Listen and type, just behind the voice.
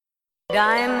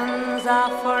Diamonds are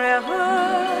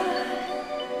forever.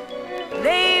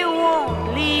 They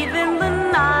won't leave in the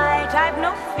night. I've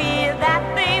no fear that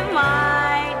they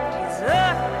might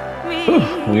desert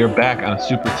me. We are back on a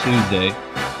Super Tuesday.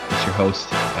 It's your host,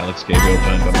 Alex Gabriel,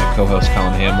 joined by my co-host,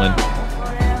 Colin Hamlin.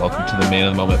 Welcome to the Man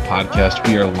of the Moment podcast.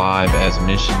 We are live as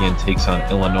Michigan takes on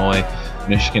Illinois.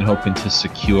 Michigan hoping to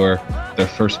secure their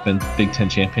first Big Ten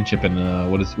championship in,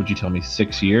 would you tell me,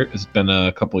 6 years? It's been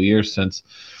a couple of years since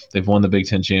they've won the Big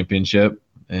Ten championship,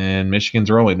 and Michigan's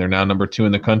rolling. They're now number 2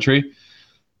 in the country.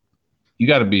 You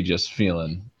got to be just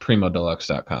feeling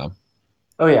PrimoDeluxe.com.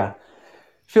 Oh, yeah.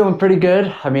 Feeling pretty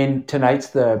good. I mean,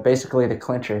 tonight's basically the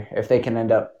clincher. If they can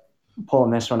end up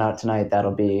pulling this one out tonight,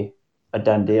 that'll be a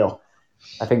done deal.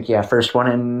 I think, first one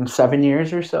in 7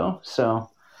 years or so. So,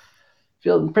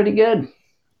 feeling pretty good.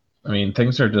 I mean,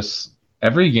 things are just –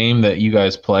 every game that you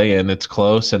guys play in, it's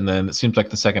close, and then it seems like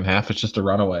the second half, it's just a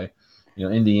runaway. You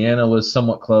know, Indiana was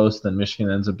somewhat close, then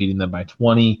Michigan ends up beating them by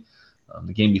 20.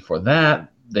 The game before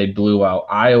that, they blew out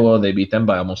Iowa. They beat them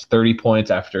by almost 30 points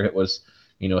after it was,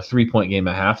 a 3-point game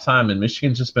at halftime, and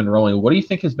Michigan's just been rolling. What do you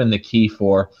think has been the key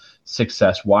for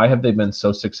success? Why have they been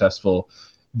so successful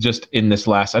just in this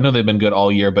last – I know they've been good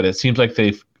all year, but it seems like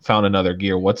they've found another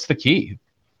gear. What's the key?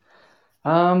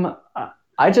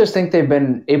 I just think they've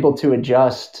been able to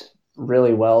adjust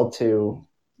really well to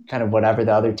kind of whatever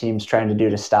the other team's trying to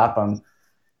do to stop them.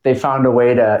 They found a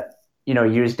way to,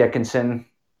 use Dickinson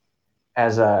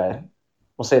as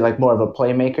we'll say like more of a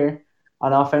playmaker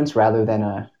on offense rather than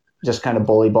a just kind of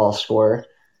bully ball scorer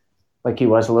like he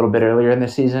was a little bit earlier in the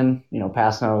season,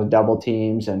 passing out with double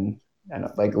teams and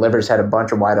like Livers had a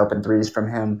bunch of wide open threes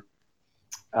from him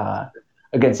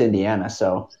against Indiana.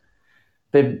 So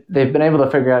they've been able to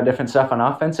figure out different stuff on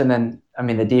offense. And then,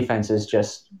 the defense has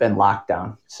just been locked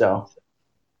down. So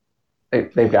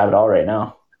they've got it all right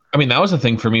now. That was the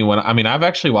thing for me I've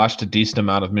actually watched a decent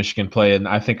amount of Michigan play, and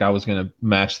I think I was going to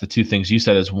match the two things you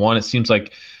said. As one, it seems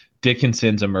like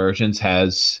Dickinson's emergence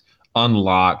has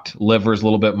unlocked Livers a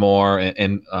little bit more,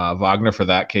 and Wagner for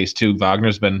that case too.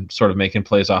 Wagner's been sort of making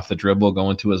plays off the dribble,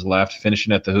 going to his left,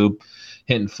 finishing at the hoop,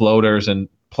 hitting floaters, and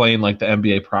playing like the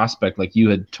NBA prospect like you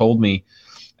had told me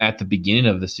at the beginning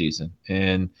of the season.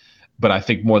 But I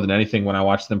think more than anything, when I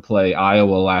watched them play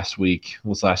Iowa last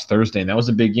Thursday, and that was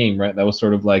a big game, right? That was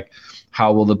sort of like,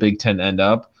 how will the Big Ten end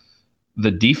up?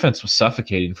 The defense was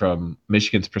suffocating from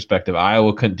Michigan's perspective.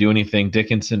 Iowa couldn't do anything.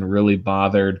 Dickinson really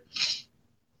bothered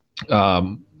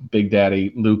Big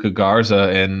Daddy Luka Garza,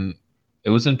 and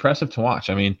it was impressive to watch.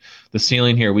 The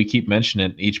ceiling here, we keep mentioning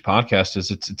it each podcast,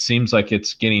 is it seems like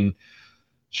it's getting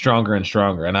stronger and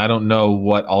stronger, and I don't know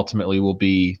what ultimately will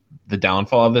be the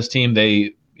downfall of this team.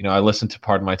 I listened to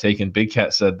Pardon My Take, and Big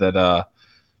Cat said that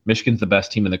Michigan's the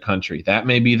best team in the country. That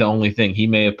may be the only thing. He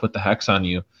may have put the hex on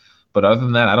you, but other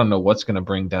than that, I don't know what's going to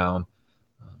bring down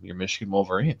your Michigan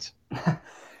Wolverines.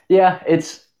 Yeah,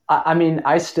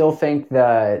 I still think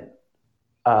that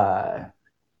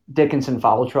Dickinson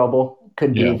foul trouble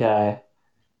could be the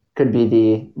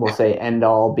we'll say end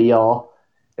all be all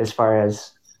as far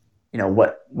as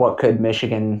what could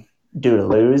Michigan do to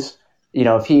lose.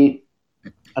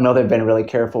 I know they've been really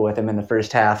careful with him in the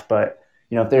first half, but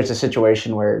if there's a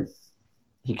situation where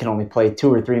he can only play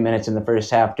 2 or 3 minutes in the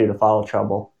first half due to foul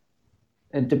trouble,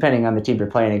 and depending on the team you're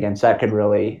playing against, that could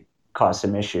really cause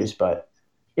some issues. But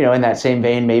in that same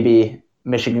vein, maybe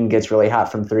Michigan gets really hot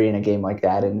from 3 in a game like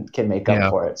that and can make up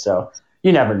for it. So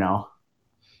you never know.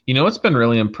 What's been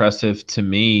really impressive to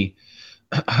me,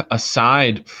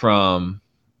 aside from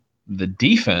the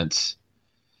defense,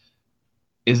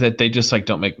 is that they just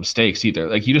don't make mistakes either.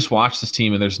 Like, you just watch this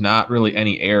team and there's not really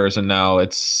any errors, and now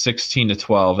it's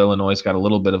 16-12. Illinois got a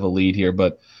little bit of a lead here,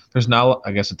 but there's not,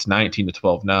 I guess it's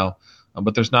 19-12 now,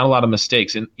 but there's not a lot of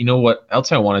mistakes. And what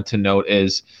else I wanted to note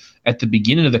is, at the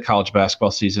beginning of the college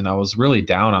basketball season, I was really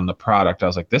down on the product. I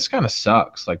was like, this kind of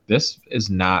sucks. Like, this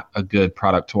is not a good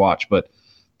product to watch. But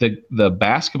the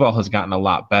basketball has gotten a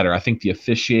lot better. I think the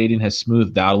officiating has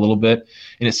smoothed out a little bit,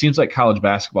 and it seems like college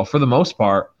basketball, for the most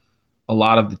part, a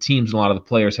lot of the teams and a lot of the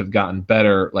players have gotten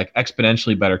better, like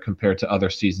exponentially better compared to other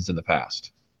seasons in the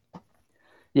past.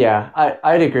 Yeah,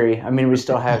 I'd agree. We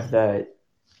still have the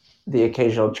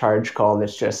occasional charge call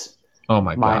that's just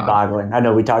mind-boggling. I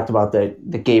know we talked about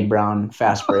the Gabe Brown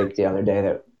fast break the other day.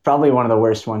 That probably one of the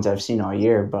worst ones I've seen all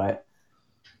year. But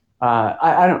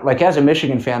I don't like, as a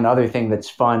Michigan fan, the other thing that's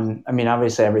fun.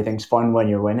 Obviously everything's fun when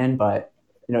you're winning, but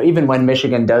even when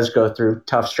Michigan does go through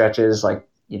tough stretches, like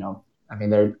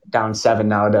they're down 7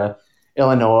 now to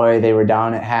Illinois. They were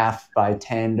down at half by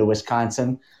 10 to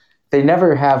Wisconsin. They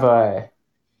never have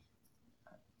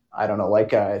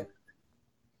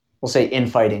we'll say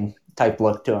infighting type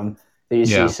look to them that you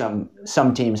Yeah. see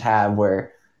some teams have,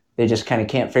 where they just kind of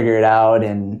can't figure it out,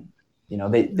 and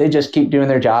they just keep doing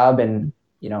their job and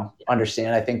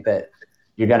understand. I think that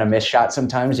you're going to miss shots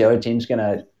sometimes. The other team's going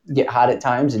to get hot at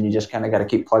times, and you just kind of got to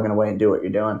keep plugging away and do what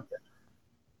you're doing.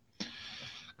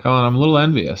 Colin, I'm a little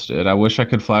envious, dude. I wish I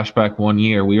could flash back 1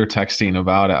 year. We were texting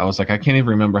about it. I was like, I can't even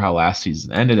remember how last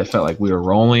season ended. It felt like we were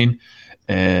rolling,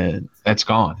 and that's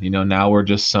gone. Now we're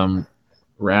just some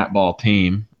rat ball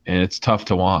team, and it's tough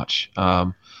to watch.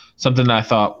 Something that I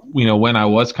thought, when I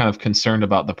was kind of concerned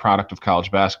about the product of college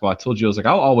basketball, I told you, I was like,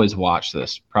 I'll always watch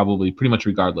this, probably pretty much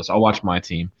regardless. I'll watch my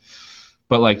team.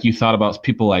 But like you thought about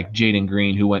people like Jaden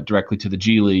Green, who went directly to the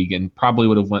G League and probably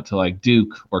would have went to like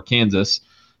Duke or Kansas.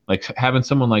 Like having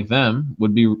someone like them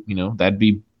would be, that'd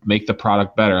be make the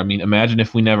product better. I mean, imagine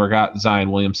if we never got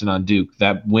Zion Williamson on Duke.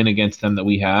 That win against them that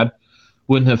we had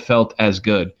wouldn't have felt as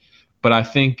good. But I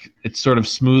think it's sort of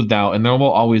smoothed out, and there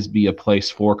will always be a place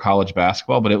for college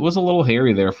basketball. But it was a little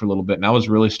hairy there for a little bit, and I was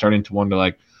really starting to wonder,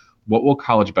 like, what will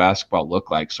college basketball look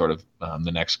like sort of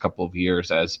the next couple of years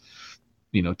as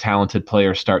talented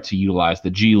players start to utilize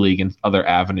the G League and other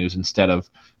avenues instead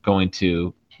of going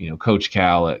to Coach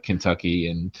Cal at Kentucky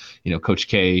and Coach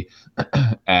K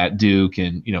at Duke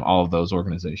and all of those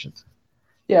organizations.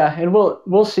 Yeah, and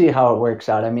we'll see how it works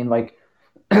out. I mean, like,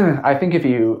 I think if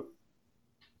you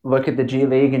look at the G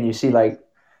League and you see like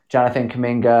Jonathan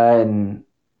Kuminga and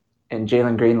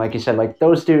Jalen Green, like you said, like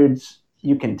those dudes,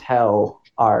 you can tell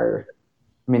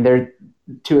they're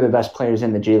two of the best players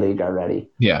in the G League already.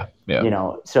 Yeah.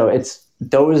 So it's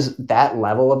that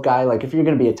level of guy. Like if you're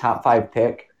going to be a top 5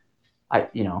 pick, I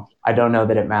don't know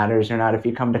that it matters or not if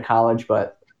you come to college,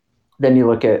 but then you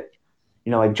look at,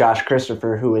 like Josh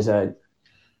Christopher, who is a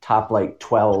top like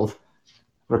 12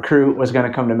 recruit, was going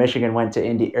to come to Michigan, went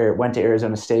to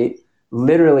Arizona State.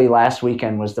 Literally last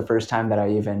weekend was the first time that I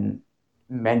even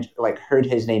heard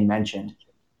his name mentioned.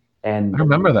 And I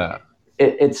remember that.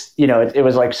 It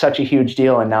was like such a huge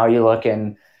deal. And now you look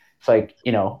and it's like,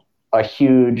 a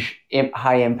huge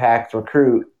high impact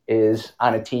recruit is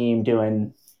on a team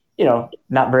doing,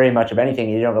 not very much of anything.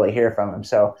 You don't really hear from him.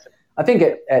 So I think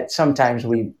at sometimes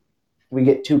we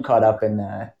get too caught up in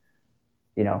the,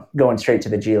 going straight to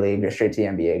the G League or straight to the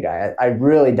NBA guy. I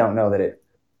really don't know that it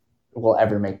will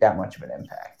ever make that much of an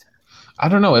impact. I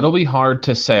don't know. It'll be hard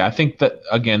to say. I think that,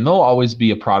 again, there'll always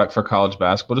be a product for college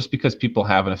basketball just because people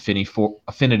have an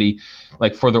affinity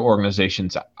like for their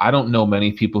organizations. I don't know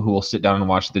many people who will sit down and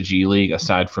watch the G League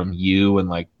aside from you and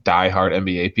like diehard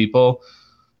NBA people.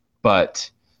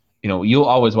 But, you'll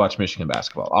always watch Michigan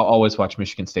basketball. I'll always watch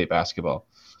Michigan State basketball.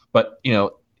 But,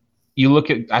 you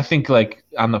look at, I think like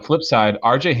on the flip side,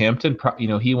 RJ Hampton,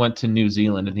 he went to New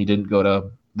Zealand and he didn't go to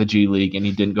the G League and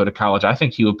he didn't go to college. I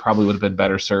think he would have been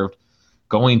better served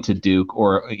going to Duke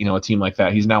or, a team like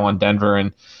that. He's now on Denver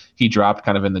and he dropped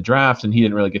kind of in the draft and he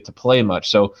didn't really get to play much.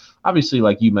 So obviously,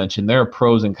 like you mentioned, there are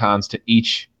pros and cons to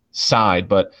each side,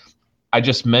 but I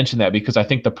just mentioned that because I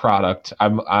think the product,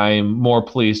 I'm more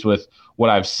pleased with what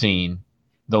I've seen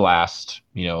the last,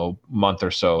 month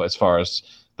or so as far as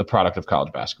the product of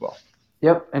college basketball.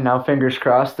 Yep. And now fingers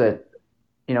crossed that,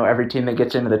 every team that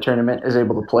gets into the tournament is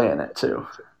able to play in it too.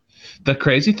 The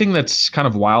crazy thing that's kind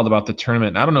of wild about the tournament,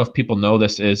 and I don't know if people know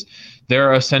this, is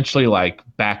they're essentially like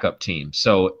backup teams.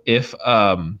 So if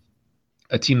a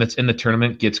team that's in the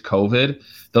tournament gets COVID,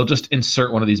 they'll just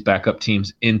insert one of these backup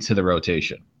teams into the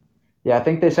rotation. Yeah, I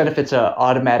think they said if it's an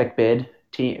automatic bid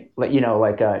team, like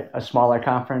a smaller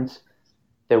conference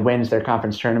that wins their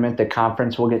conference tournament, the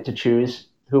conference will get to choose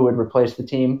who would replace the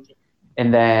team.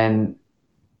 And then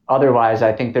otherwise,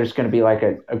 I think there's going to be like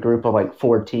a group of like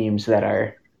 4 teams that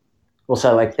are, we'll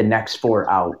say like the next 4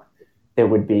 out that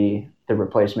would be the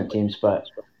replacement teams. But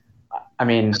I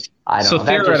mean, I don't know. So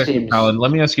theoretically, Colin,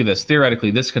 let me ask you this.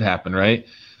 Theoretically, this could happen, right?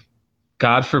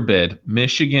 God forbid,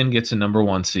 Michigan gets a number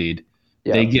 1 seed.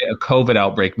 Yep. They get a COVID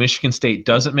outbreak. Michigan State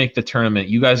doesn't make the tournament.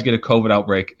 You guys get a COVID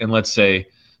outbreak, and let's say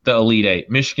the Elite 8.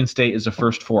 Michigan State is the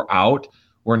first 4 out.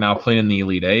 We're now playing in the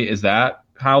Elite 8. Is that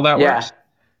how that works?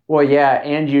 Well, yeah,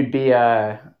 and you'd be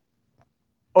oh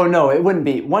no, it wouldn't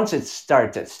be. Once it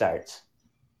starts, it starts.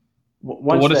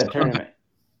 Once the tournament.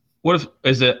 What if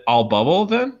is it all bubble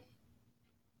then?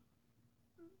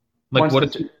 Like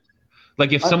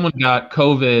if someone got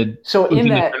COVID, so in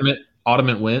that tournament,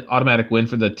 automatic win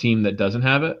for the team that doesn't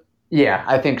have it? Yeah,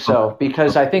 I think so,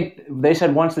 because I think they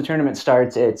said once the tournament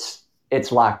starts,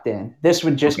 it's locked in. This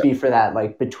would just be for that,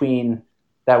 like between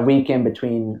that weekend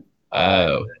between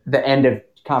the end of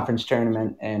conference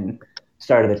tournament and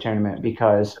start of the tournament,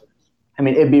 because I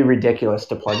mean it'd be ridiculous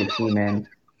to plug a team in.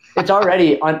 It's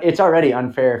already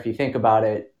unfair if you think about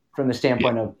it. from the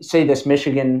standpoint of, say, this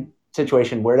Michigan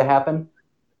situation were to happen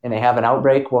and they have an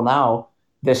outbreak. Well, now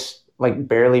this like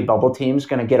barely bubble team's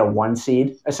going to get a 1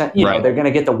 seed. You know, they're going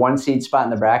to get the 1 seed spot in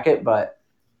the bracket, but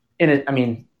I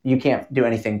mean, you can't do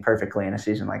anything perfectly in a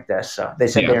season like this. So they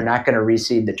said they're not going to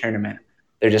reseed the tournament.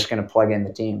 They're just going to plug in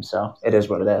the team. So it is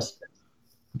what it is.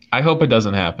 I hope it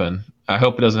doesn't happen. I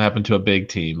hope it doesn't happen to a big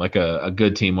team, like a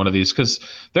good team, one of these, because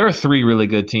there are 3 really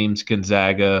good teams: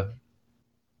 Gonzaga,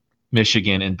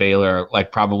 Michigan, and Baylor,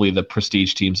 like probably the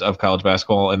prestige teams of college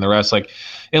basketball, and the rest, like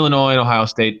Illinois and Ohio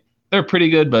State, they're pretty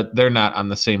good, but they're not on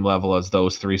the same level as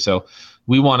those 3. So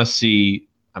we want to see.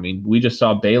 I mean, we just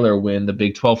saw Baylor win the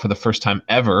Big 12 for the first time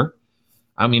ever.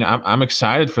 I mean, I'm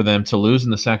excited for them to lose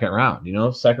in the second round. You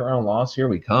know, second round loss, here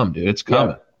we come, dude. It's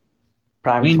coming.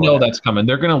 We know that's coming.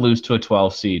 They're going to lose to a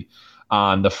 12 seed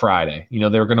on the Friday. You know,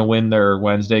 they're going to win their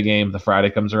Wednesday game. The Friday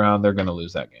comes around, they're going to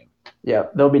lose that game. Yeah,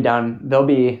 they'll be done. They'll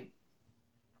be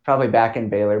probably back in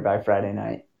Baylor by Friday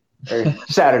night or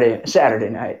Saturday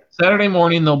night. Saturday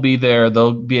morning, they'll be there.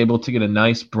 They'll be able to get a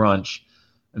nice brunch,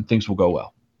 and things will go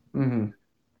well. Mm-hmm.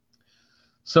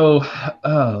 So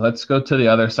let's go to the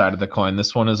other side of the coin.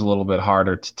 This one is a little bit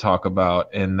harder to talk about,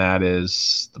 and that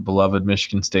is the beloved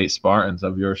Michigan State Spartans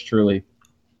of yours truly.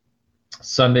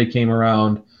 Sunday came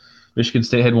around. Michigan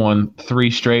State had won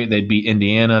 3 straight. They beat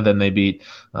Indiana. Then they beat,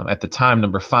 at the time,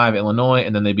 number 5, Illinois.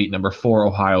 And then they beat number 4,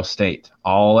 Ohio State,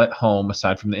 all at home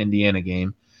aside from the Indiana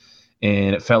game.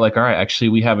 And it felt like, all right, actually,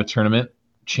 we have a tournament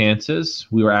chances.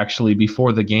 We were actually,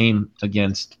 before the game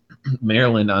against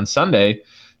Maryland on Sunday,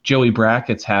 Joey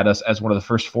Brackets had us as one of the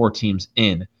first 4 teams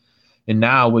in. And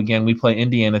now, again, we play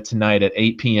Indiana tonight at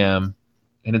 8 p.m.,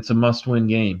 and it's a must-win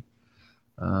game.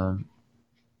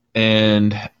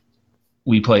 And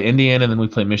we play Indiana, and then we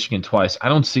play Michigan twice. I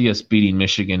don't see us beating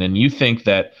Michigan. And you think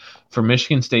that for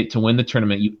Michigan State to win the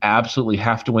tournament, you absolutely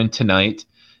have to win tonight,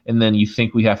 and then you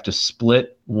think we have to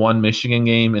split one Michigan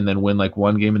game and then win like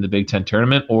one game in the Big Ten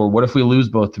tournament? Or what if we lose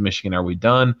both to Michigan? Are we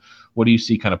done? What do you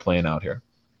see kind of playing out here?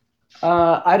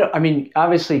 I mean,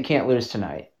 obviously you can't lose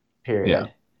tonight, period.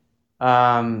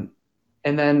 Yeah.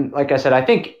 And then, like I said, I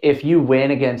think if you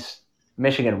win against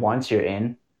Michigan once, you're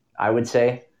in, I would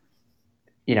say.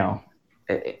 You know,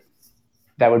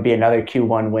 that would be another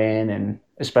Q1 win, and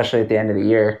especially at the end of the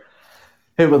year,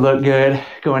 it would look good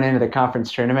going into the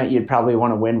conference tournament. You'd probably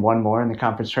want to win one more in the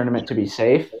conference tournament to be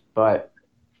safe. But,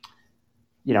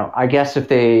 you know, I guess if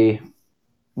they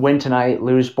win tonight,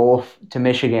 lose both to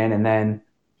Michigan, and then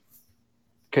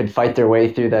could fight their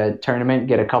way through the tournament,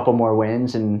 get a couple more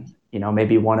wins, and, you know,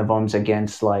 maybe one of them's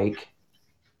against like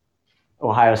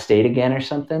Ohio State again or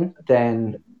something,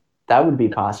 then that would be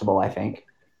possible, I think.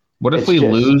 What if we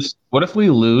lose? What if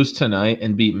we lose tonight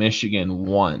and beat Michigan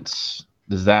once?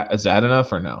 Is that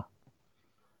enough or no?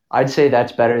 I'd say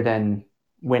that's better than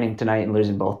winning tonight and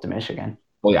losing both to Michigan.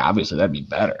 Well, yeah, obviously that'd be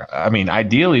better. I mean,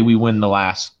 ideally we win the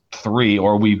last 3,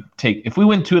 or if we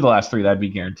win 2 of the last 3, that'd be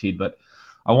guaranteed. But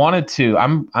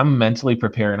I'm mentally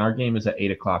preparing. Our game is at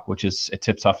 8:00, it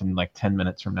tips off in like 10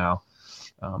 minutes from now.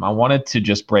 I wanted to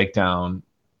just break down.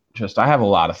 I have a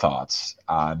lot of thoughts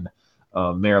on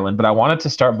Maryland, but I wanted to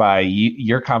start by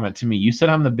your comment to me. You said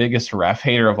I'm the biggest ref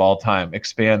hater of all time.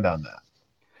 Expand on that.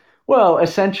 Well,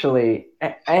 essentially,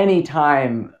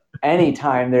 anytime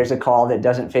there's a call that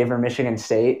doesn't favor Michigan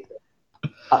State,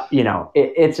 you know,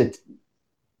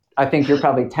 I think you're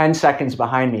probably 10 seconds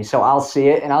behind me, so I'll see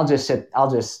it and I'll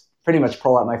just pretty much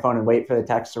pull out my phone and wait for the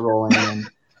text to roll in and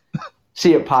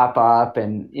see it pop up.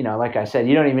 And, you know, like I said,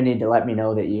 you don't even need to let me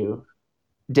know that you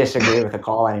disagree with a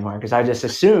call anymore, because I just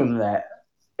assume that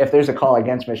if there's a call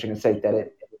against Michigan State,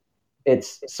 that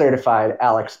it's certified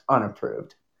Alex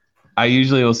unapproved. I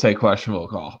usually will say questionable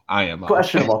call. I am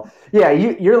questionable. Yeah,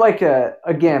 you're like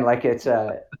it's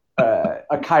a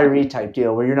Kyrie type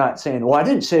deal where you're not saying, well, I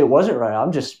didn't say it wasn't right.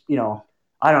 I'm just, you know,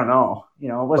 I don't know. You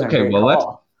know, it wasn't a great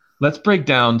call. Let's break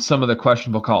down some of the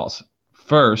questionable calls.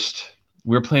 First,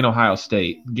 we're playing Ohio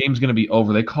State. The game's going to be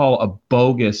over. They call a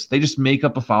bogus. They just make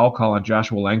up a foul call on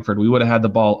Joshua Langford. We would have had the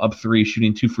ball up 3,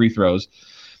 shooting 2 free throws.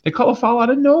 They call a foul out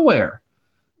of nowhere.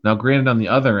 Now, granted, on the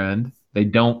other end, they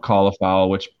don't call a foul,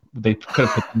 which they could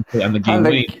have put on the game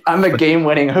winning. On the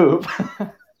game-winning hoop.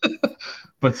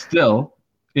 But still,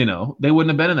 you know, they wouldn't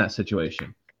have been in that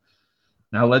situation.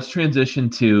 Now, let's transition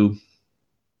to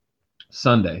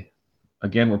Sunday.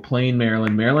 Again, we're playing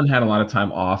Maryland. Maryland had a lot of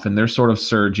time off, and they're sort of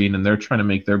surging, and they're trying to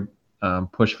make their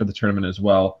push for the tournament as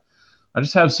well. I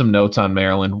just have some notes on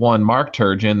Maryland. One, Mark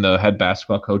Turgeon, the head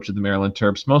basketball coach of the Maryland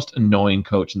Terps, most annoying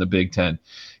coach in the Big Ten.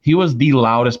 He was the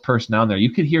loudest person down there.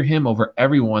 You could hear him over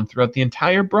everyone throughout the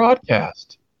entire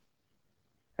broadcast.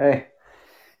 Hey,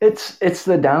 It's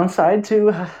the downside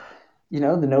to, the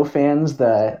no fans,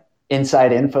 the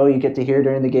inside info you get to hear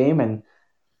during the game, and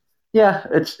yeah,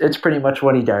 it's pretty much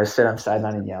what he does: sit on the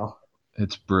sideline and yell.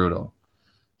 It's brutal.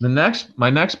 My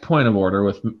next point of order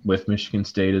with Michigan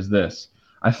State is this.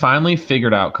 I finally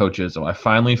figured out Coach Izzo. I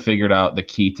finally figured out the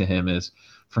key to him is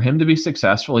for him to be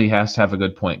successful, he has to have a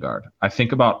good point guard. I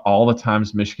think about all the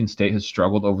times Michigan State has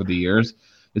struggled over the years.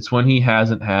 It's when he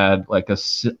hasn't had like a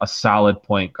solid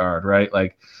point guard, right?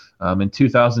 Like in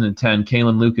 2010,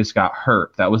 Kalen Lucas got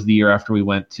hurt. That was the year after we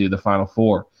went to the Final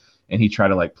Four. And he tried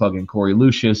to like plug in Corey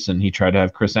Lucius, and he tried to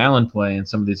have Chris Allen play and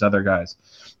some of these other guys.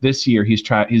 This year, he's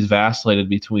vacillated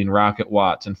between Rocket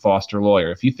Watts and Foster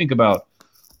Loyer. If you think about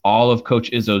all of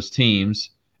Coach Izzo's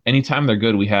teams, anytime they're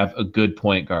good, we have a good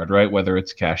point guard, right? Whether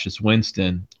it's Cassius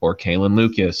Winston or Kalen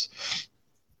Lucas,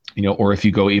 or if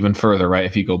you go even further, right?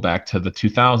 If you go back to the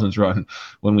 2000s run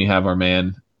when we have our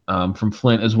man from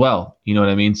Flint as well, you know what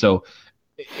I mean? So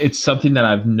it's something that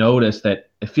I've noticed that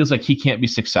it feels like he can't be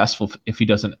successful if he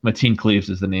doesn't. Mateen Cleaves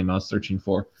is the name I was searching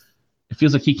for. It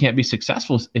feels like he can't be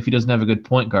successful if he doesn't have a good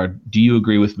point guard. Do you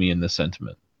agree with me in this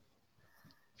sentiment?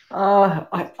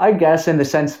 I guess in the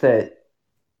sense that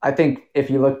I think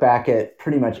if you look back at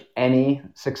pretty much any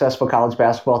successful college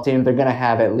basketball team, they're going to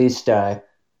have at least,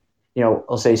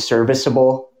 I'll say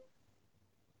serviceable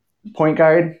point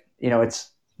guard.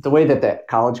 It's the way that the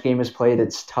college game is played.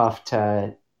 It's tough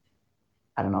to,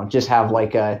 I don't know, just have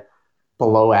like a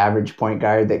below average point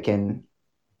guard that can,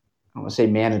 I don't want to say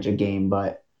manage a game,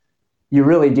 but you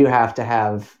really do have to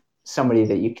have somebody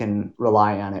that you can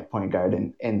rely on at point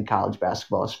guard in college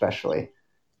basketball, especially.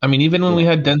 I mean, even when we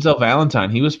had Denzel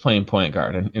Valentine, he was playing point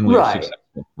guard and we were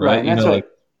successful, right? That's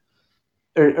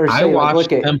I watched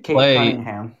them play.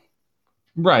 Cunningham.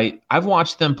 Right. I've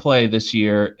watched them play this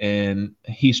year, and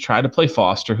he's tried to play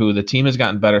Foster, who the team has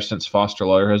gotten better since Foster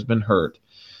Loyer has been hurt.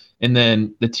 And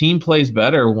then the team plays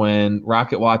better when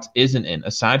Rocket Watts isn't in.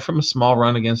 Aside from a small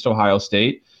run against Ohio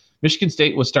State, Michigan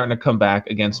State was starting to come back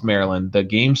against Maryland. The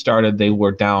game started, they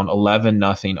were down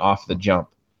 11-0 off the jump.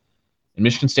 And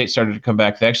Michigan State started to come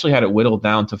back. They actually had it whittled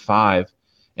down to 5.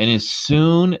 And as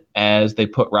soon as they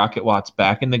put Rocket Watts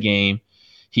back in the game,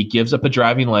 he gives up a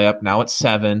driving layup. Now it's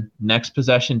 7. Next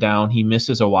possession down, he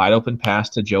misses a wide open pass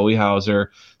to Joey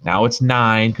Hauser. Now it's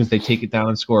 9 because they take it down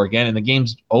and score again. And the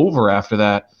game's over after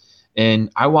that.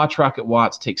 And I watch Rocket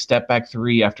Watts take step back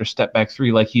 3 after step back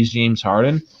 3 like he's James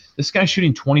Harden. This guy's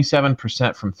shooting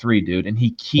 27% from 3, dude, and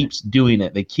he keeps doing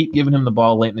it. They keep giving him the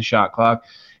ball late in the shot clock,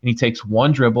 and he takes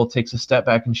one dribble, takes a step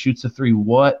back, and shoots a 3.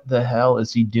 What the hell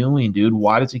is he doing, dude?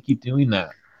 Why does he keep doing that?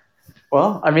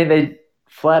 Well, I mean, they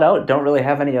flat out don't really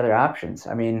have any other options.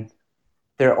 I mean,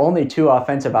 there are only 2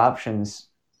 offensive options.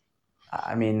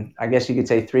 I mean, I guess you could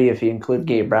say 3 if you include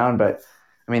Gabe Brown, but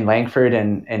I mean, Langford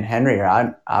and Henry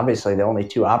are obviously the only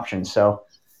 2 options. So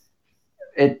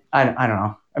I don't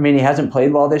know. I mean, he hasn't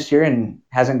played well this year and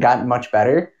hasn't gotten much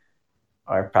better,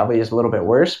 or probably is a little bit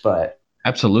worse, but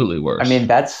absolutely worse. I mean,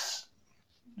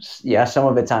 some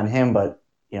of it's on him, but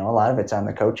a lot of it's on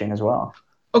the coaching as well.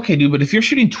 Okay, dude, but if you're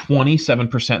shooting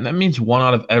 27%, that means 1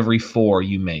 out of every 4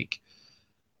 you make.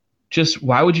 Just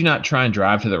why would you not try and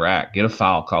drive to the rack, get a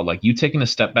foul called? Like, you taking a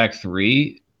step back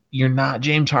 3, you're not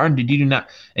James Harden. Did you do not?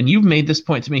 And you've made this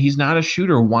point to me. He's not a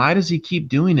shooter. Why does he keep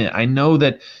doing it? I know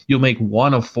that you'll make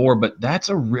 1 of 4, but that's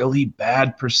a really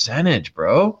bad percentage,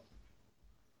 bro.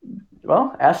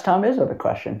 Well, ask Tom Izzo the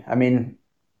question. I mean,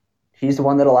 he's the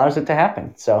one that allows it to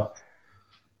happen. So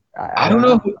I don't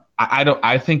know.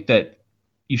 I think that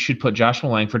you should put Joshua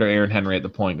Langford or Aaron Henry at the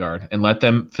point guard and let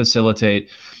them facilitate.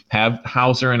 Have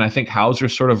Hauser, and I think Hauser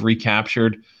sort of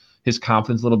recaptured his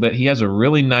confidence a little bit. He has a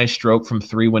really nice stroke from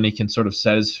 3 when he can sort of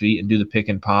set his feet and do the pick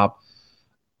and pop.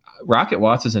 Rocket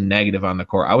Watts is a negative on the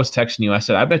court. I was texting you. I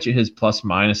said, I bet you his plus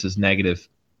minus is negative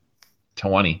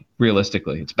 20.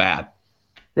 Realistically, it's bad.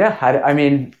 Yeah, I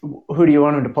mean, who do you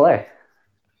want him to play?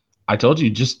 I told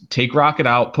you, just take Rocket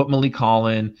out, put Malik Hall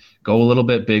in, go a little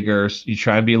bit bigger. You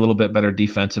try and be a little bit better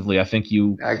defensively. I think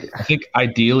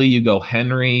ideally you go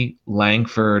Henry,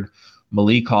 Langford,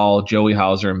 Malik Hall, Joey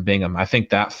Hauser, and Bingham. I think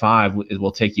that 5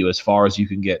 will take you as far as you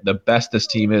can get. The best this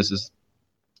team is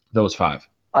those 5.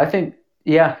 I think,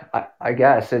 yeah, I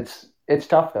guess it's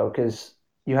tough though because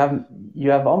you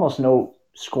have almost no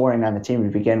scoring on the team to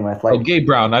begin with. Like Gabe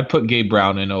Brown, I'd put Gabe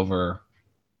Brown in over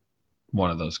one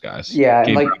of those guys. Yeah,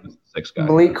 Gabe like Brown is the 6th guy.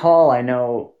 Malik Hall, I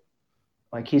know,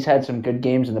 like he's had some good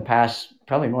games in the past,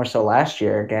 probably more so last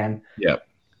year again. Yep.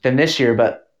 Than this year,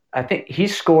 but I think he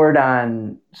scored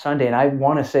on Sunday, and I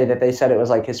want to say that they said it was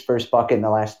like his first bucket in the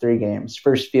last 3 games,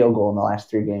 first field goal in the last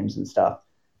 3 games and stuff.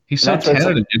 He's so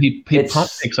talented, dude. He pump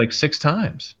fakes like 6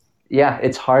 times. yeah,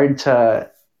 it's hard to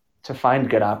find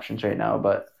good options right now,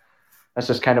 but that's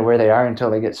just kind of where they are until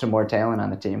they get some more talent on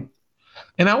the team.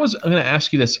 And I was going to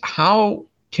ask you this: how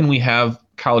can we have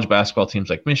college basketball teams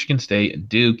like Michigan State and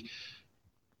Duke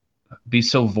be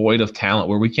so void of talent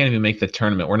where we can't even make the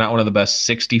tournament? We're not one of the best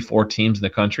 64 teams in the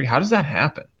country. How does that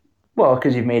happen? Well,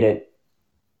 because you've made it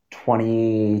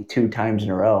 22 times in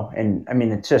a row, and I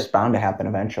mean it's just bound to happen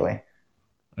eventually.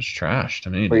 That's trash to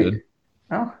me, Where dude.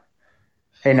 Oh,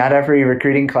 hey, not every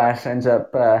recruiting class ends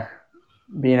up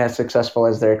being as successful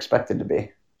as they're expected to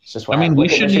be. It's just I mean, we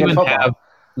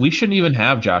shouldn't even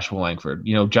have Joshua Langford.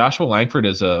 You know, Joshua Langford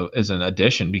is an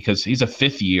addition because he's a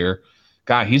 5th-year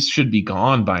guy. He should be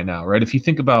gone by now, right? If you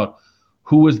think about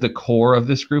who is the core of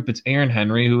this group, it's Aaron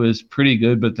Henry, who is pretty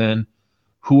good, but then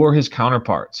who are his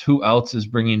counterparts? Who else is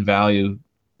bringing value?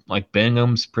 Like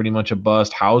Bingham's pretty much a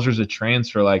bust. Hauser's a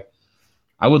transfer. Like,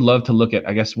 I would love to look at,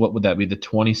 I guess, what would that be, the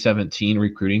 2017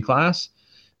 recruiting class,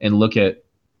 and look at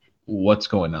what's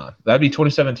going on. That'd be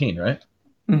 2017, right?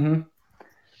 Mm-hmm.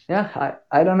 Yeah,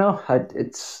 I don't know.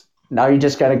 It's now you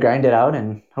just got to grind it out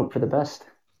and hope for the best.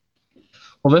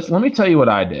 Well, let me tell you what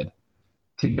I did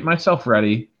to get myself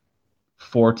ready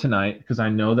for tonight, because I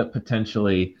know that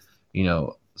potentially,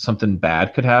 something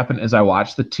bad could happen. As I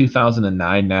watched the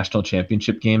 2009 national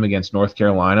championship game against North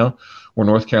Carolina, where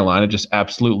North Carolina just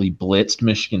absolutely blitzed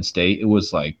Michigan State. It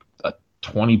was like a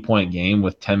 20-point game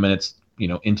with 10 minutes,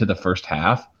 into the first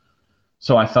half.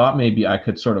 So I thought maybe I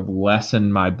could sort of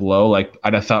lessen my blow. Like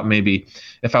I thought maybe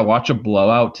if I watch a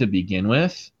blowout to begin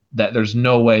with, that there's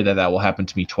no way that will happen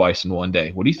to me twice in one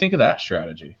day. What do you think of that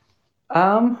strategy?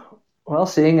 Well,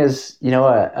 seeing as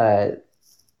a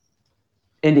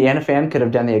Indiana fan could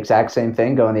have done the exact same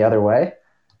thing going the other way,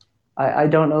 I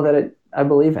don't know that I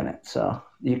believe in it. So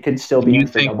you could still be in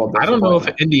for double. I don't know if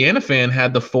an Indiana fan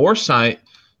had the foresight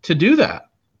to do that.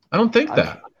 I don't think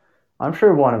that. I'm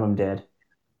sure one of them did.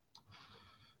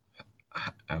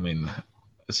 I mean,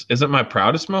 is it my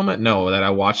proudest moment? No, that I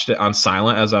watched it on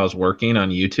silent as I was working on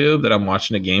YouTube, that I'm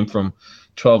watching a game from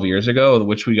 12 years ago,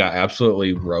 which we got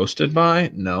absolutely roasted by.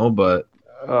 No, but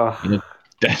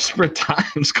desperate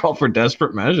times call for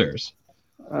desperate measures.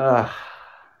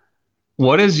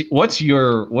 What's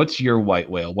your white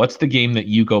whale? What's the game that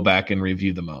you go back and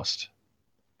review the most?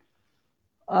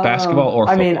 Basketball or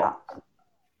football?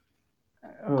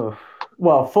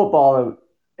 Well, football,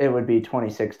 it would be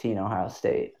 2016 Ohio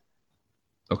State.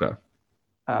 Okay.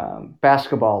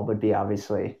 Basketball would be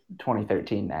obviously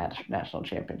 2013 national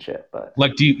championship. But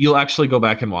like, you'll actually go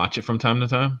back and watch it from time to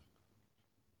time?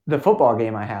 The football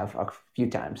game I have a few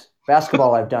times.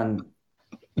 Basketball I've done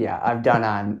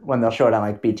on when they'll show it on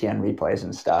like BTN replays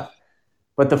and stuff.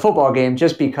 But the football game,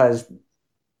 just because,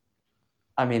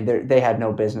 I mean, they had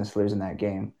no business losing that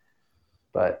game.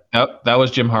 But that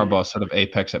was Jim Harbaugh's sort of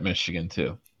apex at Michigan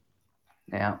too.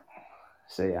 Yeah.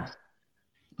 So yeah.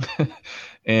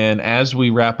 And as we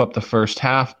wrap up the first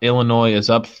half, Illinois is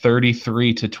up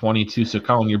 33-22. So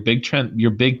Colin, your Big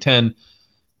Ten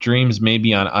dreams may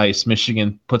be on ice.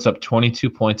 Michigan puts up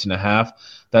 22 points in a half.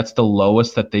 That's the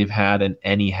lowest that they've had in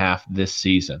any half this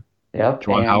season. Yep.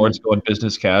 Juwan Howard's going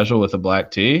business casual with a black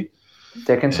tee.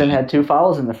 Dickinson had 2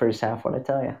 fouls in the first half, what I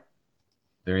tell you.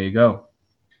 There you go.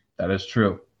 That is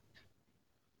true.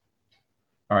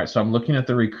 All right, so I'm looking at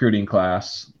the recruiting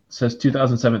class. It says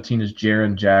 2017 is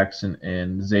Jaren Jackson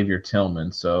and Xavier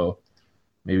Tillman, so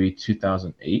maybe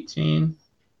 2018.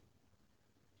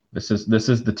 This is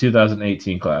the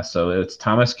 2018 class. So it's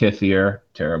Thomas Kithier,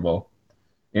 terrible.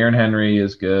 Aaron Henry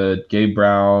is good. Gabe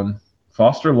Brown.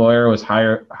 Foster Loyer was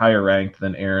higher ranked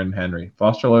than Aaron Henry.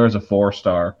 Foster Loyer is a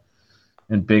 4-star,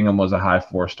 and Bingham was a high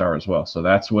 4-star as well. So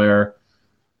that's where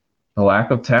the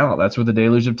lack of talent, that's where the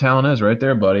deluge of talent is right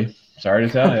there, buddy. Sorry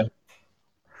to tell you.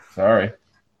 Sorry.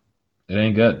 It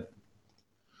ain't good.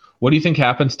 What do you think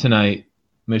happens tonight,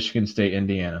 Michigan State,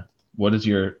 Indiana? What's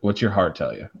your heart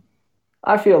tell you?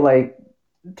 I feel like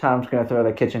Tom's going to throw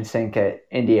the kitchen sink at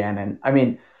Indiana. And I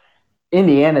mean,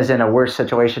 Indiana's in a worse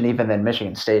situation even than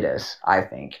Michigan State is, I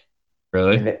think.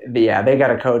 Really? They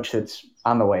got a coach that's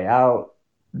on the way out.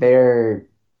 I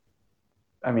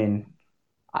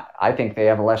think they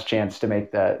have a less chance to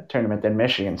make the tournament than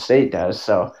Michigan State does.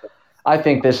 So I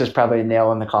think this is probably a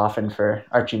nail in the coffin for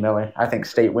Archie Miller. I think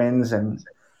State wins, and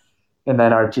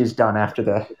then Archie's done after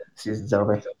the season's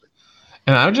over.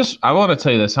 And I want to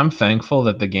tell you this. I'm thankful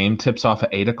that the game tips off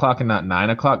at 8 o'clock and not 9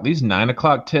 o'clock. These 9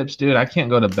 o'clock tips, dude, I can't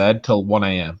go to bed till 1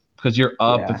 a.m. because you're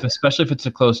up, especially if it's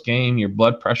a close game. Your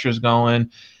blood pressure's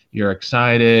going. You're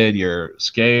excited. You're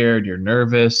scared. You're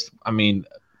nervous. I mean,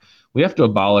 we have to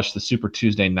abolish the Super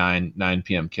Tuesday 9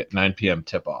 p.m.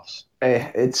 tip-offs.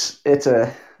 It's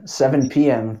a 7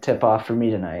 p.m. tip off for me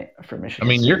tonight for Michigan. I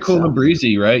mean, State, you're cool so. and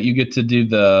breezy, right? You get to do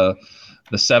the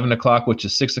 7 o'clock, which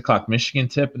is 6 o'clock Michigan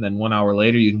tip, and then 1 hour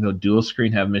later you can go dual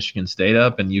screen, have Michigan State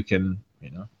up, and you can,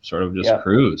 sort of just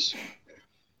cruise.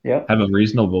 Yep. Have a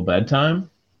reasonable bedtime.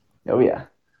 Oh yeah.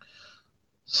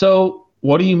 So,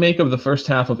 what do you make of the first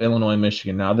half of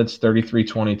Illinois-Michigan? Now that's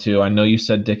 33-22. I know you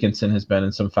said Dickinson has been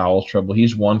in some foul trouble.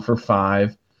 He's 1 for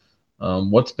 5.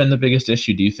 What's been the biggest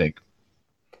issue, do you think?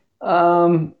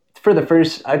 I'd say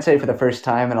for the first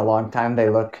time in a long time, they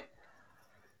look,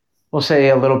 we'll say,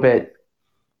 a little bit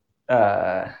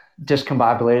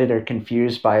discombobulated or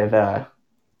confused by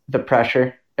the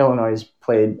pressure. Illinois has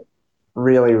played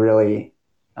really, really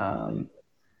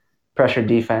pressured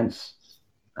defense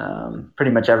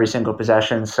pretty much every single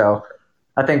possession. So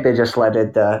I think they just let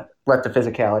the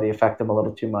physicality affect them a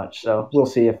little too much. So we'll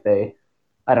see if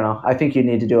I don't know. I think you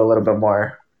need to do a little bit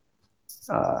more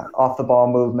off the ball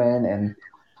movement and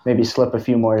maybe slip a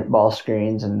few more ball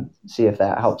screens and see if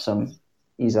that helps them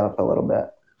ease up a little bit.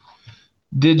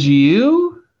 Did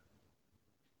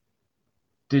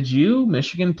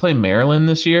Michigan play Maryland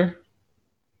this year?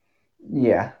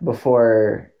 Yeah,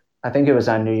 before, I think it was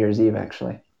on New Year's Eve,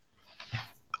 actually.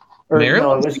 Or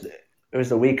Maryland? No, it was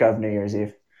the week of New Year's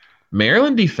Eve.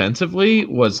 Maryland defensively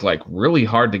was like really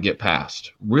hard to get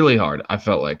past. Really hard. I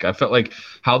felt like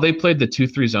how they played the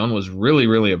 2-3 zone was really,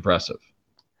 really impressive.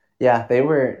 Yeah, they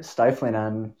were stifling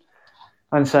on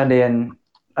Sunday, and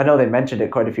I know they mentioned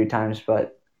it quite a few times,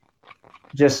 but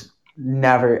just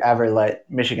never ever let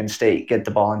Michigan State get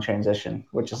the ball in transition,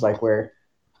 which is like where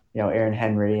Aaron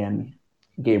Henry and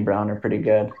Gabe Brown are pretty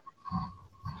good.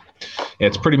 Yeah,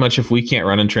 it's pretty much if we can't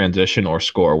run in transition or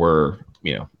score,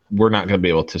 we're not going to be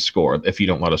able to score if you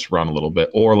don't let us run a little bit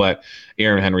or let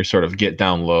Aaron Henry sort of get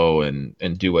down low and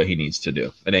do what he needs to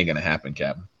do. It ain't going to happen,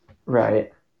 Captain.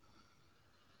 Right.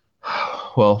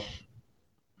 Well,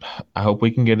 I hope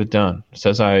we can get it done. It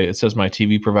says my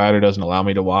TV provider doesn't allow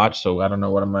me to watch, so I don't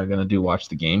know what am I going to do. Watch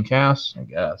the game cast? I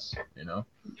guess, You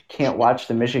can't watch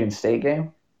the Michigan State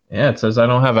game? Yeah, it says I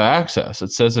don't have access.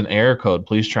 It says an error code.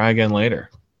 Please try again later.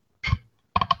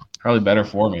 Probably better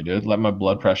for me, dude. Let my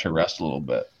blood pressure rest a little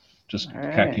bit. Just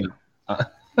checking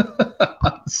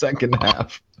second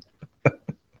half.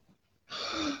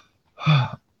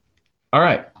 All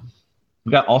right.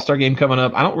 We got All-Star game coming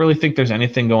up. I don't really think there's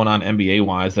anything going on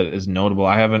NBA-wise that is notable.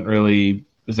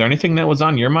 Is there anything that was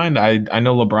on your mind? I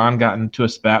know LeBron got into a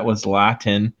spat with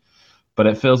Zlatan, but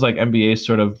it feels like NBA is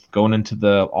sort of going into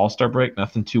the All-Star break.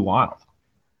 Nothing too wild.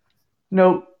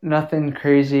 Nope, nothing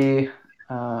crazy.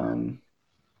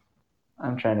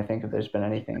 I'm trying to think if there's been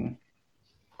anything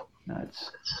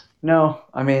nuts. No,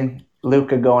 I mean,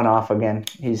 Luka going off again.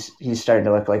 He's starting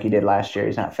to look like he did last year.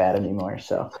 He's not fat anymore,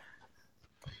 so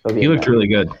he looked really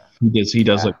good. He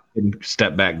does like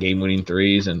step back game winning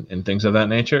threes and things of that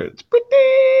nature. It's pretty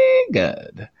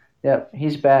good. Yep,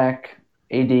 he's back.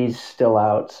 AD's still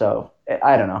out, so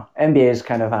I don't know. NBA is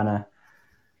kind of on a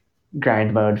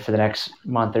grind mode for the next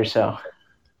month or so.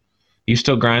 You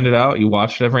still grind it out? You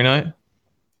watch it every night?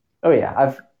 Oh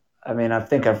yeah, I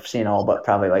think I've seen all but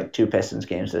probably like 2 Pistons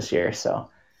games this year, so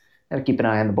gotta keep an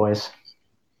eye on the boys.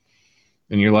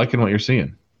 And you're liking what you're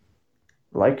seeing?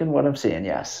 Liking what I'm seeing,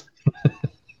 yes.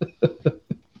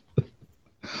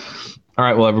 All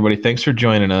right, well, everybody, thanks for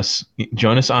joining us.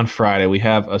 Join us on Friday. We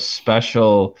have a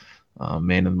special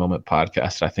Man in the Moment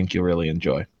podcast I think you'll really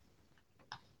enjoy.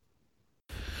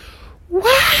 Wow!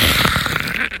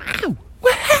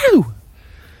 Woohoo!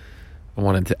 I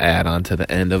wanted to add on to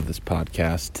the end of this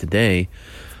podcast today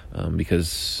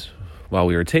because while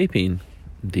we were taping,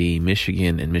 the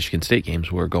Michigan and Michigan State games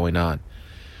were going on.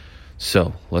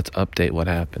 So let's update what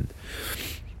happened.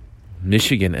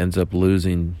 Michigan ends up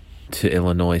losing to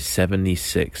Illinois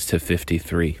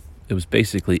 76-53. It was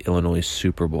basically Illinois'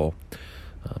 Super Bowl.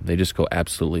 They just go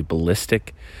absolutely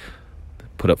ballistic.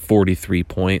 Put up 43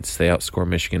 points. They outscore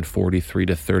Michigan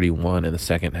 43-31 in the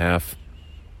second half.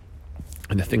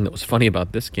 And the thing that was funny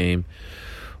about this game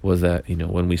was that,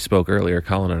 when we spoke earlier,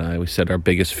 Colin and I, we said our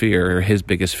biggest fear, or his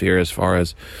biggest fear as far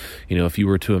as, if you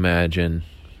were to imagine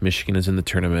Michigan is in the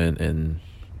tournament and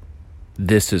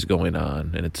this is going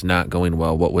on and it's not going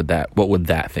well, what would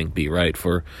that thing be, right?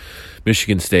 For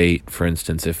Michigan State, for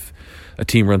instance, if a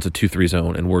team runs a 2-3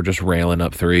 zone and we're just railing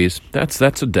up threes, that's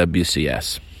a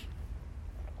WCS.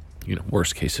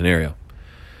 Worst case scenario.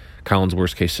 Colin's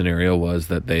worst case scenario was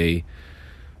that they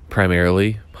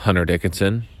primarily Hunter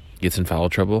Dickinson gets in foul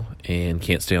trouble and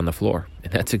can't stay on the floor.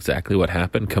 And that's exactly what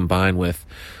happened, combined with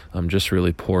just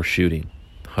really poor shooting.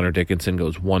 Hunter Dickinson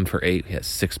goes 1 for 8. He has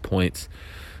 6 points.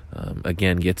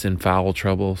 Again, gets in foul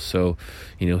trouble, so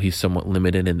he's somewhat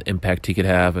limited in the impact he could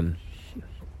have. And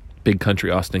big country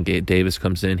Austin Davis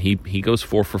comes in. He goes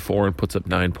 4 for 4 and puts up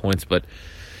 9 points, but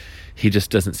he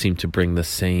just doesn't seem to bring the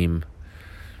same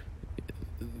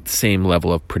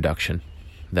level of production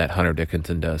that Hunter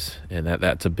Dickinson does, and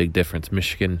that's a big difference.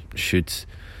 Michigan shoots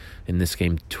in this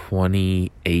game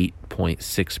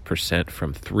 28.6%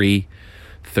 from 3,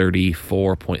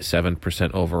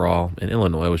 34.7% overall. And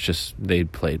Illinois they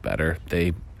played better.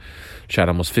 They shot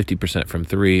almost 50% from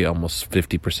 3, almost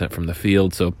 50% from the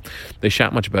field. So they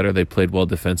shot much better. They played well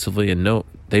defensively. And no,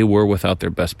 they were without their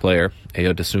best player,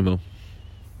 Ayo Dosunmu.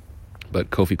 But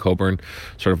Kofi Cockburn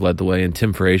sort of led the way. And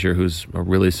Tim Frazier, who's a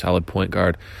really solid point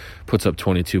guard, puts up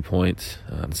 22 points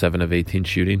on 7 of 18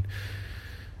 shooting.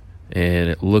 And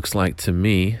it looks like to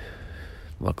me,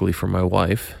 luckily for my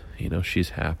wife, she's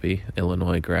happy,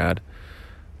 Illinois grad,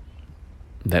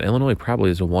 that Illinois probably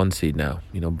is a 1 seed now.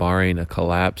 Barring a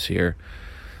collapse here,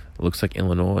 it looks like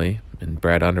Illinois and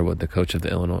Brad Underwood, the coach of the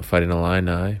Illinois Fighting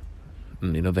Illini,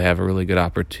 they have a really good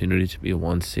opportunity to be a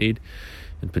 1 seed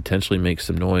and potentially make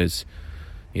some noise.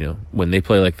 When they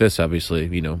play like this, obviously,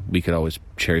 we could always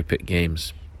cherry pick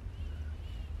games.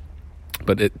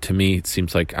 But to me, it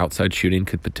seems like outside shooting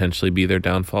could potentially be their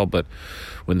downfall. But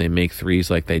when they make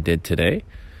threes like they did today,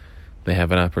 they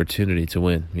have an opportunity to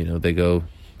win. They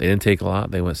didn't take a lot.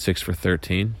 They went 6 for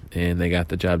 13, and they got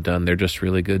the job done. They're just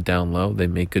really good down low. They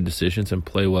make good decisions and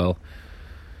play well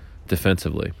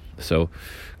defensively. So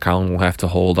Colin will have to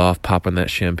hold off popping that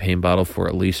champagne bottle for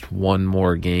at least one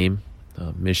more game.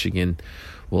 Michigan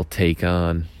will take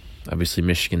on, obviously,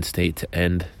 Michigan State to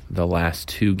end the last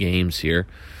 2 games here.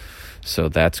 So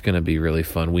that's going to be really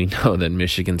fun. We know that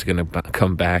Michigan's going to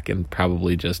come back and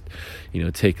probably just,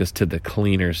 take us to the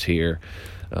cleaners here.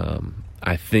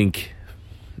 I think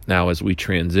now as we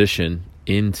transition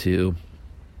into,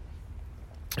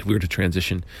 if we were to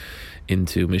transition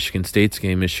into Michigan State's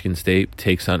game, Michigan State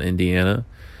takes on Indiana.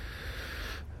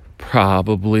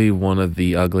 Probably one of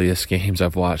the ugliest games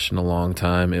I've watched in a long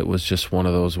time. It was just one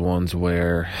of those ones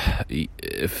where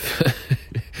if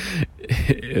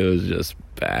it was just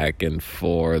back and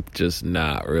forth, just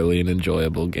not really an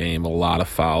enjoyable game. A lot of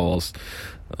fouls.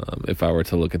 If I were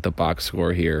to look at the box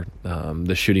score here,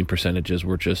 the shooting percentages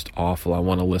were just awful. I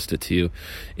want to list it to you.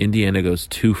 Indiana goes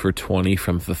 2 for 20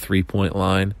 from the 3-point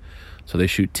line. So they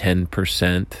shoot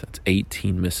 10%. That's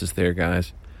 18 misses there,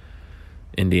 guys.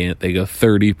 Indiana, they go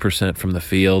 30% from the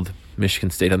field. Michigan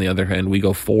State, on the other hand, we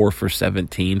go 4 for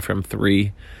 17 from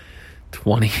 3,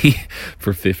 20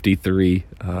 for 53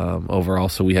 overall.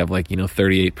 So we have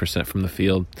 38% from the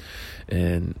field.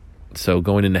 And so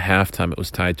going into halftime, it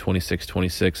was tied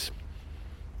 26-26.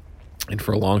 And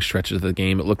for long stretches of the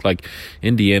game, it looked like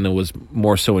Indiana was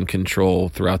more so in control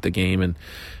throughout the game. And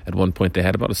at one point, they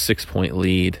had about a 6-point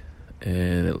lead.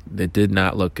 And it did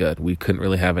not look good. We couldn't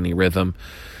really have any rhythm.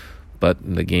 But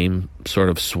the game sort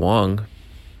of swung.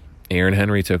 Aaron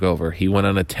Henry took over. He went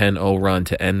on a 10-0 run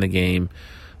to end the game.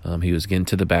 He was getting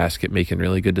to the basket, making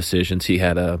really good decisions. He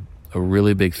had a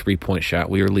really big 3-point shot.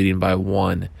 We were leading by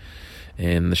 1,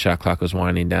 and the shot clock was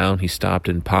winding down. He stopped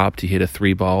and popped. He hit a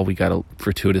 3-ball. We got a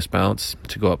fortuitous bounce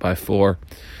to go up by 4.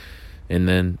 And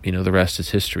then, the rest is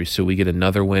history. So we get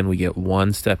another win. We get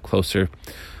one step closer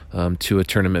to a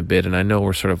tournament bid. And I know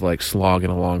we're sort of slogging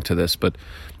along to this, but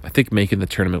I think making the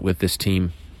tournament with this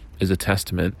team is a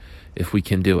testament if we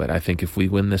can do it. I think if we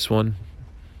win this one,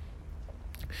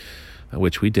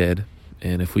 which we did,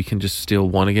 and if we can just steal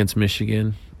one against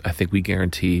Michigan, I think we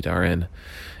guaranteed our in.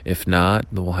 If not,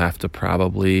 then we'll have to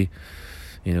probably,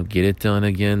 get it done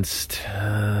against,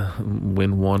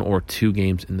 win 1 or 2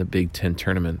 games in the Big Ten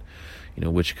tournament.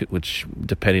 Which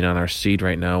depending on our seed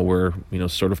right now, we're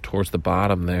sort of towards the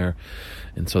bottom there,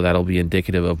 and so that'll be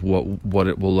indicative of what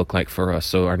it will look like for us.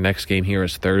 So our next game here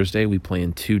is Thursday. We play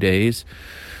in 2 days.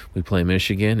 We play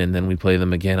Michigan, and then we play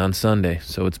them again on Sunday.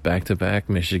 So it's back-to-back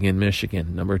Michigan,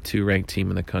 number 2 ranked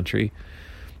team in the country.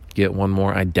 Get one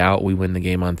more. I doubt we win the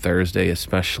game on Thursday,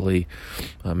 especially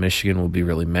Michigan will be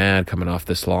really mad coming off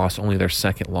this loss. Only their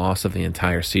second loss of the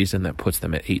entire season. That puts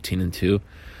them at 18-2.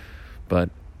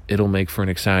 But it'll make for an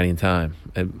exciting time.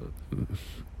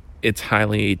 It's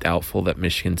highly doubtful that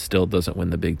Michigan still doesn't win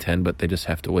the Big Ten, but they just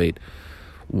have to wait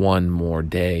one more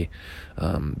day.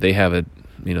 They have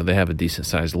a decent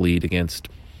sized lead against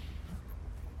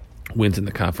wins in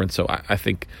the conference, so I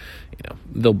think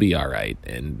they'll be all right,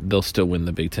 and they'll still win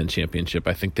the Big Ten championship.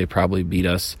 I think they probably beat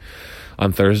us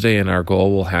on Thursday, and our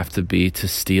goal will have to be to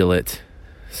steal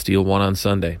one on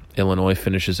Sunday. Illinois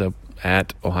finishes up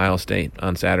at Ohio State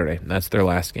on Saturday. That's their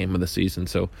last game of the season.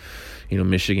 So,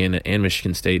 Michigan and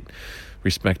Michigan State,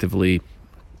 respectively,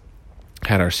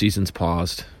 had our seasons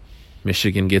paused.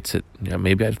 Michigan gets it. Yeah,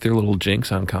 maybe I threw a little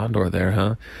jinx on Condor there,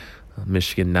 huh?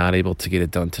 Michigan not able to get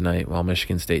it done tonight, while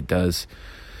Michigan State does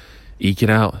eke it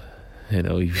out. You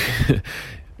know, you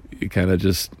kind of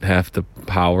just have to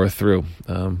power through.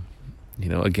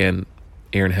 Again,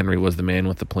 Aaron Henry was the man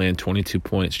with the plan, 22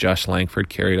 points. Josh Langford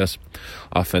carried us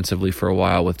offensively for a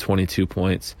while with 22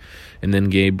 points. And then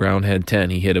Gabe Brown had 10.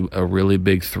 He hit a really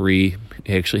big three.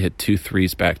 He actually hit 2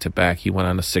 threes back-to-back. He went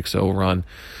on a 6-0 run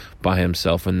by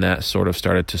himself, and that sort of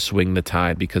started to swing the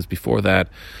tide, because before that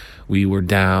we were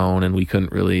down and we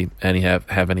couldn't really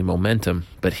have any momentum.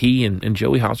 But he and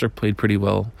Joey Hauser played pretty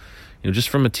well. Just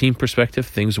from a team perspective,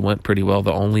 things went pretty well.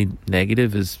 The only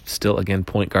negative is still, again,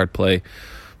 point guard play.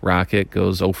 Rocket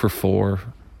goes 0 for 4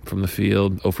 from the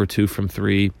field, 0 for 2 from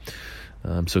 3.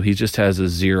 So he just has a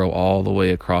 0 all the way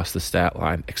across the stat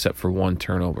line, except for 1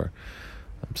 turnover.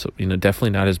 So, definitely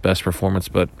not his best performance,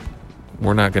 but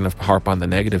we're not going to harp on the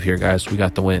negative here, guys. We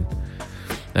got the win.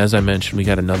 As I mentioned, we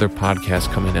got another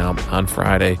podcast coming out on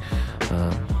Friday.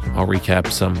 I'll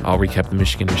recap the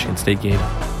Michigan State game.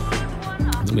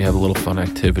 And we have a little fun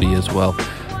activity as well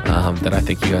that I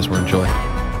think you guys will enjoy.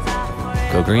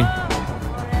 Go Green.